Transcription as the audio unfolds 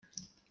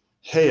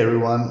Hey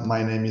everyone,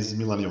 my name is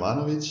Milan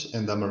Jovanovic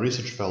and I'm a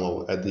research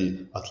fellow at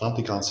the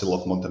Atlantic Council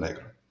of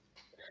Montenegro.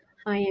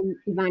 I am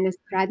Ivana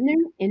Stradner,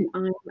 and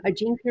I'm a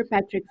Jean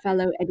Kirkpatrick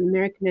Fellow at the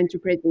American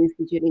Enterprise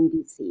Institute in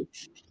DC.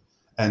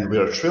 And we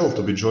are thrilled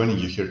to be joining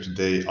you here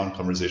today on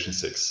Conversation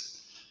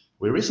 6.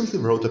 We recently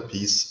wrote a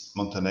piece,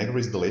 Montenegro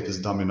is the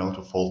latest domino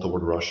to fall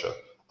toward Russia,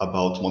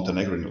 about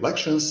Montenegrin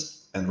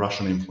elections and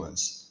Russian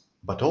influence,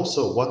 but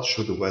also what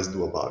should the West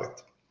do about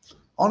it.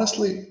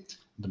 Honestly,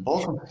 the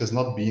Balkans has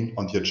not been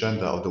on the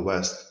agenda of the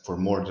West for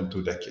more than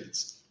 2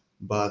 decades.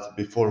 But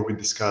before we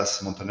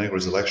discuss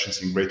Montenegro's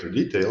elections in greater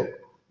detail,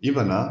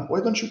 Ivana, why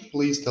don't you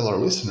please tell our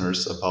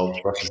listeners about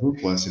Russia's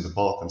influence in the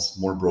Balkans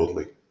more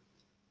broadly?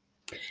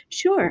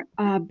 Sure,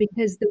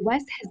 because the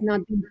West has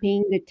not been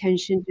paying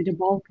attention to the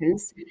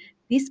Balkans,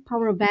 this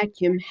power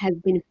vacuum has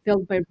been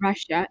filled by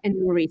Russia and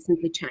more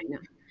recently China.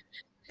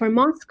 For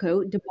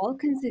Moscow, the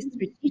Balkans is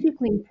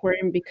strategically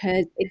important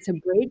because it's a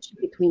bridge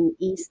between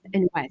East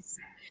and West.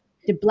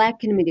 The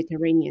Black and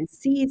Mediterranean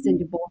Seas and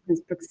the Balkans'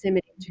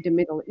 proximity to the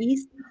Middle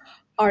East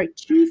are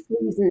chief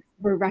reasons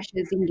for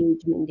Russia's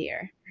engagement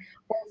there.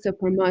 Also,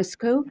 for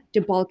Moscow,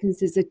 the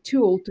Balkans is a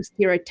tool to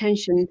steer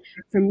attention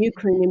from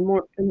Ukraine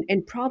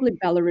and probably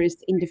Belarus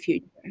in the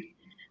future.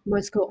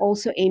 Moscow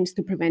also aims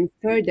to prevent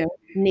further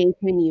NATO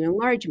and EU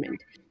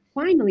enlargement.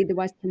 Finally, the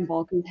Western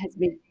Balkans has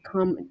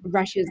become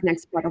Russia's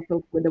next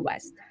battlefield for the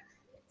West.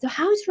 So,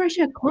 how has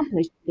Russia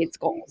accomplished its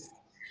goals?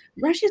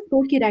 Russia's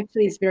toolkit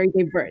actually is very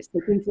diverse.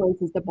 It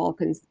influences the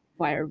Balkans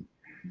via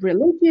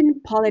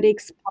religion,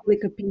 politics,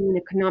 public opinion,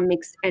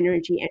 economics,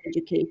 energy, and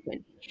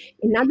education.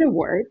 In other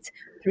words,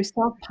 through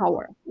soft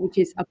power, which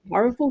is a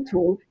powerful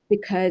tool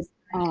because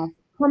of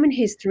common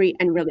history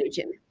and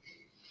religion.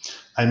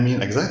 I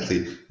mean,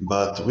 exactly,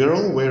 but we're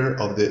all aware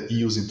of the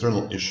EU's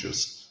internal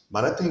issues.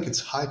 But I think it's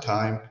high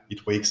time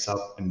it wakes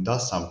up and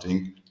does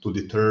something to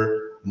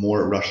deter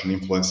more Russian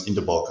influence in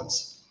the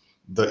Balkans.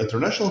 The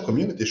international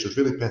community should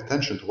really pay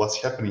attention to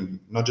what's happening,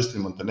 not just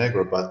in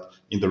Montenegro, but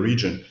in the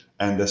region.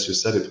 And as you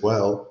said it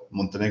well,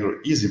 Montenegro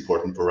is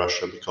important for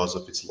Russia because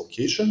of its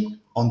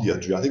location on the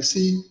Adriatic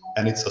Sea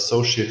and its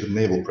associated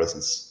naval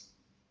presence.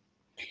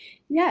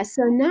 Yeah,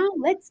 so now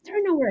let's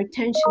turn our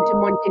attention to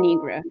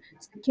Montenegro.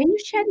 So, can you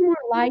shed more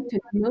light on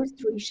the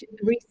most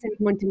recent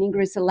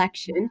Montenegro's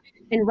election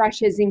and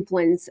Russia's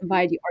influence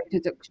by the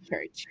Orthodox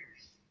Church?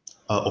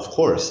 Of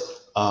course.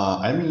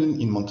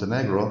 In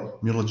Montenegro,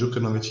 Milo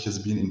Djukanovic has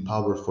been in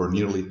power for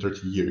nearly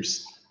 30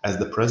 years as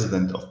the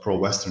president of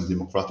pro-Western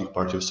Democratic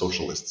Party of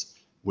Socialists,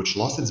 which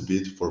lost its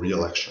bid for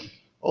re-election,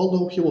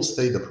 although he will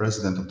stay the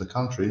president of the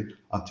country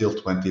until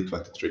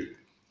 2023.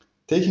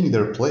 Taking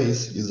their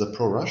place is a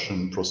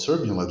pro-Russian,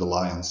 pro-Serbian-led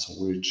alliance,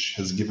 which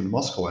has given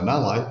Moscow an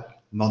ally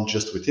not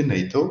just within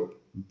NATO,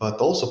 but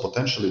also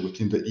potentially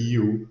within the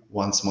EU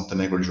once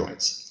Montenegro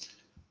joins.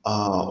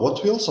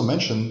 What we also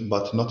mentioned,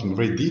 but not in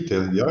great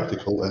detail in the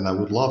article, and I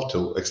would love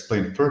to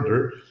explain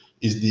further,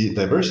 is the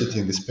diversity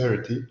and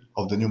disparity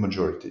of the new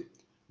majority,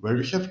 where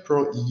you have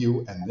pro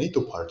EU and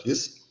NATO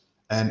parties,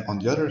 and on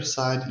the other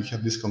side, you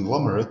have this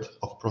conglomerate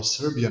of pro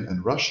Serbian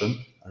and Russian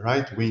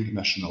right wing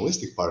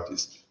nationalistic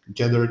parties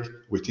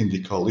gathered within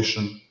the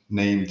coalition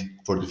named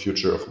for the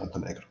future of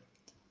Montenegro.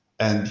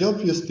 And the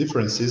obvious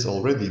differences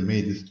already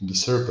made it to the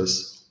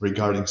surface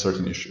regarding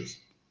certain issues.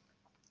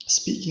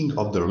 Speaking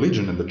of the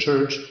religion and the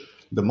church,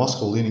 the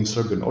Moscow leaning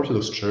Serbian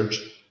Orthodox Church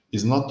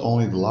is not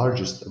only the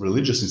largest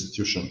religious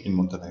institution in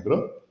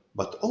Montenegro,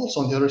 but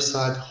also on the other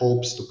side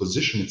hopes to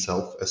position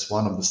itself as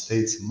one of the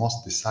state's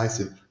most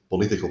decisive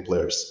political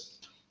players.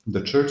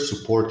 The church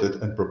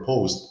supported and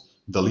proposed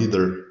the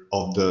leader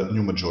of the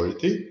new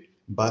majority,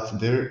 but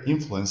their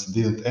influence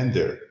didn't end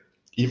there.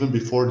 Even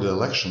before the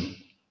election,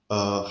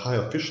 high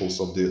officials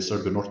of the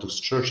Serbian Orthodox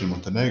Church in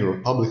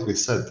Montenegro publicly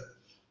said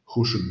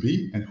who should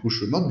be and who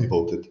should not be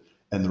voted.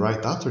 And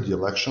right after the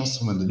elections,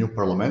 when the new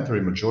parliamentary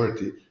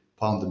majority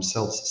found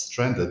themselves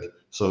stranded,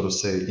 so to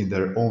say, in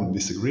their own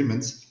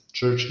disagreements,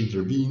 Church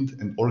intervened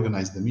and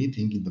organized a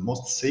meeting in the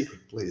most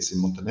sacred place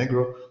in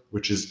Montenegro,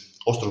 which is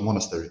Ostrog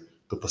Monastery,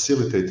 to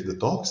facilitate the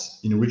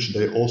talks in which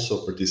they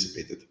also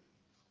participated.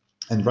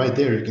 And right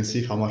there, you can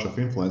see how much of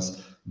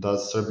influence the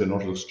Serbian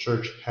Orthodox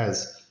Church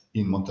has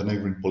in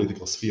Montenegrin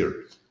political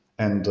sphere.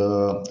 And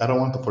I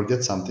don't want to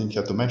forget something, I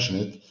have to mention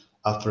it.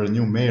 After a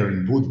new mayor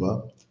in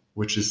Budva,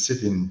 which is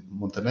city in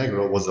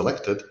Montenegro, was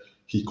elected,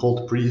 he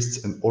called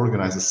priests and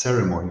organized a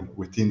ceremony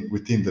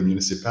within the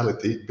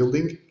municipality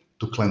building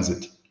to cleanse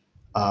it.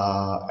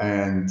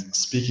 And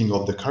speaking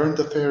of the current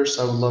affairs,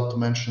 I would love to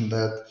mention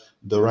that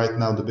right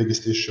now the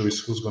biggest issue is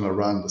who's going to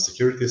run the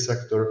security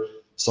sector.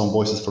 Some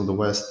voices from the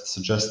West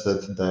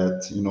suggested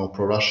that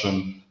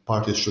pro-Russian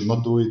parties should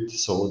not do it,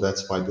 so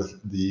that's why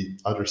the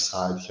other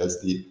side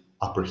has the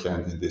upper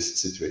hand in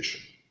this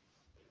situation.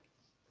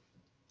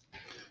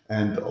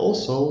 And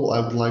also,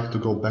 I would like to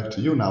go back to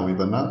you now,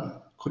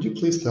 Ivana. Could you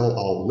please tell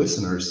our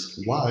listeners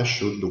why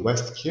should the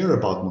West care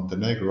about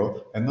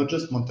Montenegro and not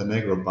just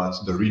Montenegro, but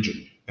the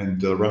region and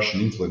the Russian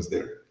influence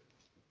there?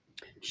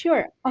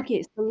 Sure.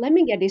 Okay, so let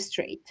me get this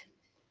straight.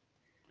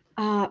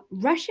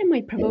 Russia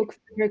might provoke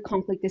further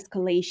conflict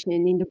escalation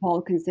in the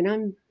Balkans, and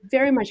I'm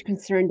very much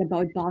concerned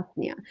about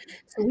Bosnia.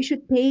 So we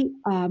should pay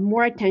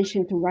more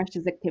attention to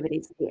Russia's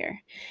activities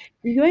there.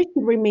 The US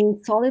should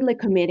remain solidly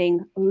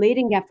committing,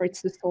 leading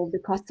efforts to solve the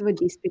Kosovo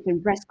dispute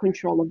and wrest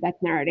control of that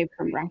narrative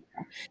from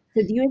Russia.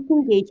 So the US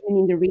engagement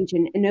in the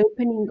region and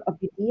opening of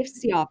the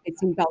DFC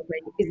office in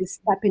Belgrade is a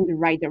step in the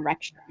right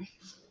direction.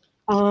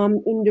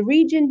 In the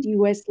region, the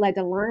US-led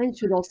alliance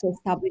should also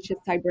establish a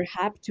cyber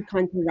hub to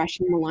counter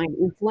Russian malign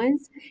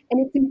influence.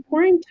 And it's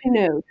important to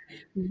note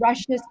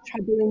Russia's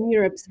trouble in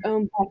Europe's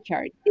own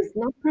backyard is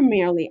not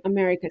primarily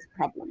America's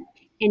problem,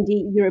 and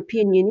the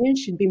European Union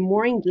should be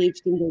more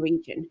engaged in the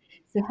region.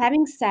 So,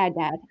 having said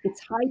that,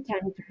 it's high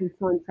time to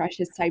confront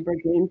Russia's cyber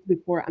games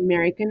before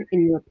American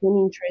and European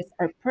interests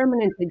are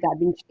permanently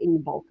damaged in the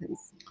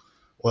Balkans.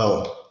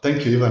 Well,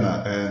 thank you,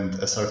 Ivana. And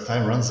as our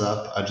time runs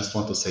up, I just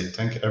want to say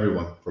thank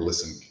everyone for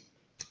listening.